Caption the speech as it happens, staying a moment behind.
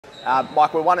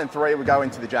Mike, we're 1-3. We go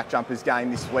into the JackJumpers game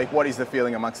this week. What is the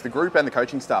feeling amongst the group and the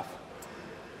coaching staff?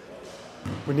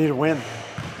 We need a win,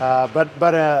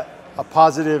 but a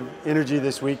positive energy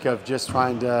this week of just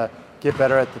trying to get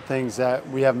better at the things that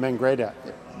we haven't been great at.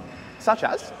 Such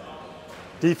as?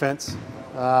 Defense,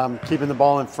 keeping the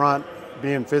ball in front,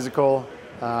 being physical,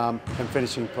 and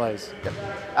finishing plays.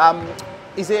 Yep.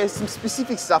 Is there some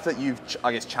specific stuff that you've,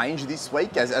 I guess, changed this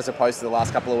week as opposed to the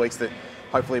last couple of weeks that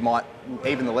hopefully might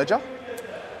even the ledger?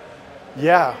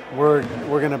 Yeah, we're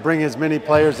going to bring as many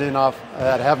players in off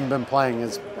that haven't been playing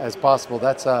as possible.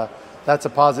 That's a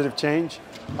positive change,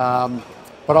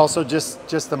 but also just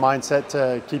the mindset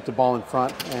to keep the ball in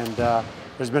front. And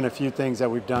there's been a few things that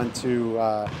we've done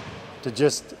to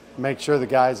just make sure the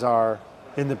guys are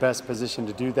in the best position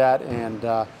to do that,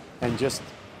 and just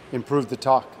improve the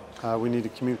talk. We need to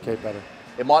communicate better.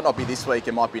 It might not be this week,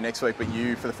 it might be next week, but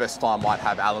you, for the first time, might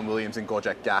have Alan Williams and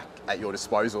Gack at your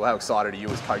disposal. How excited are you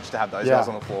as coach to have those guys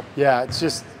on the floor? Yeah, it's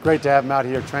just great to have them out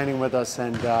here training with us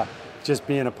and just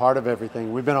being a part of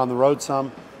everything. We've been on the road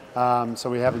some,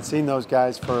 so we haven't seen those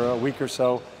guys for a week or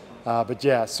so. But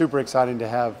yeah, super exciting to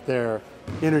have their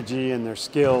energy and their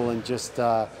skill and just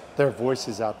their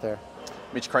voices out there.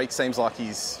 Mitch Creek seems like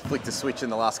he's flicked a switch in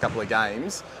the last couple of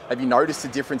games. Have you noticed a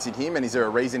difference in him, and is there a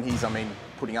reason he's,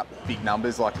 putting up big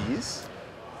numbers like he is?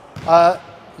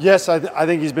 Yes, I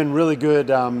think he's been really good,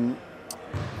 and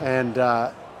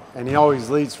he always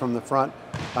leads from the front.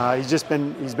 He's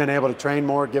been able to train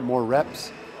more, get more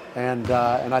reps, and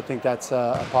I think that's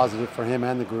a positive for him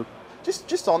and the group.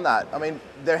 Just on that,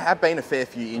 there have been a fair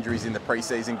few injuries in the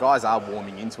preseason. Guys are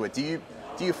warming into it. Do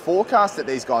you forecast that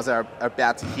these guys are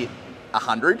about to hit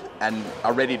 100 and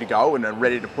are ready to go and are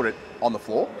ready to put it on the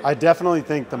floor? I definitely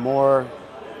think the more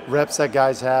reps that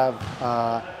guys have,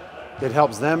 it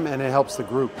helps them and it helps the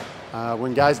group.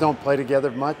 When guys don't play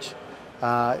together much,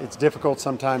 it's difficult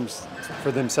sometimes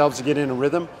for themselves to get in a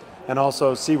rhythm and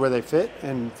also see where they fit,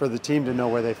 and for the team to know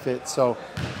where they fit. So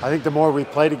I think the more we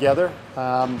play together,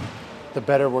 the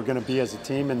better we're going to be as a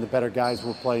team and the better guys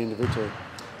will play individually.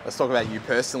 Let's talk about you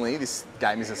personally. This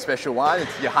game is a special one.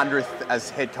 It's your 100th as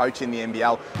head coach in the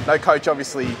NBL. No coach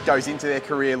obviously goes into their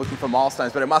career looking for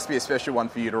milestones, but it must be a special one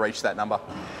for you to reach that number.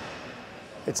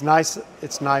 It's nice.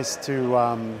 It's nice to,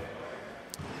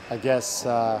 I guess,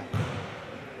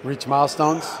 reach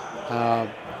milestones,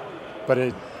 but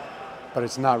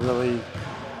it's not really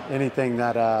anything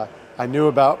that I knew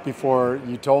about before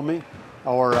you told me,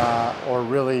 or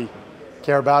really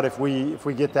care about. If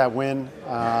we get that win,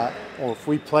 or if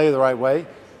we play the right way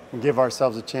and give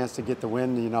ourselves a chance to get the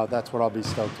win, that's what I'll be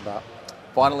stoked about.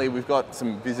 Finally, we've got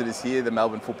some visitors here. The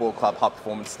Melbourne Football Club high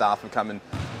performance staff have come and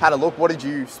had a look. What did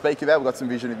you speak about? We've got some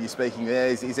vision of you speaking there.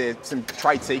 Is there some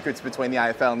trade secrets between the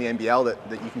AFL and the NBL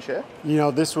that you can share?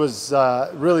 This was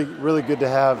really good to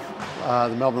have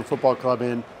the Melbourne Football Club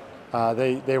in.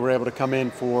 They were able to come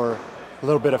in for a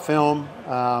little bit of film,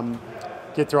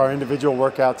 get through our individual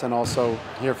workouts, and also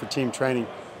here for team training.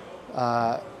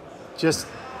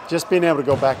 Just being able to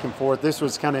go back and forth. This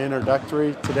was kind of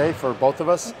introductory today for both of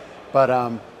us,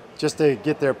 but just to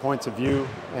get their points of view.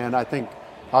 And I think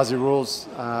Aussie rules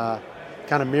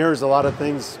kind of mirrors a lot of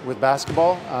things with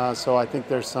basketball. So I think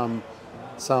there's some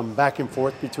back and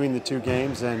forth between the two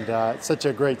games, and it's such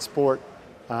a great sport.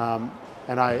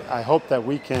 And I hope that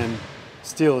we can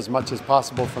steal as much as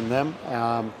possible from them.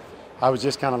 I was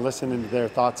just kind of listening to their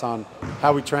thoughts on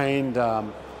how we trained,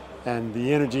 and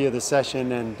the energy of the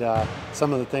session, and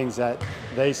some of the things that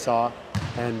they saw,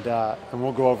 and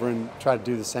we'll go over and try to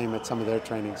do the same at some of their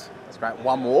trainings. That's great.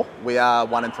 One more. We are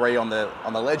 1-3 on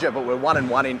the ledger, but we're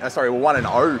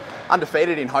 1-0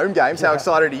 undefeated in home games. How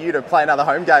excited are you to play another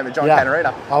home game at John Cain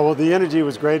Arena? Oh, well, the energy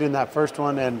was great in that first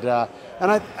one, and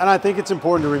I think it's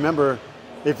important to remember,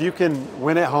 if you can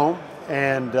win at home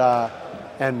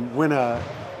and win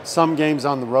some games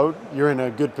on the road, you're in a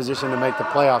good position to make the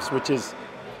playoffs, which is,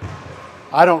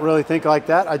 I don't really think like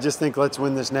that. I just think let's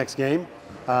win this next game.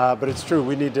 But it's true,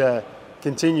 we need to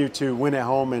continue to win at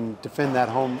home and defend that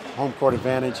home court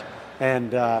advantage,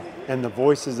 and the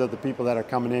voices of the people that are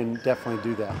coming in definitely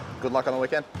do that. Good luck on the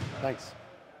weekend. Thanks.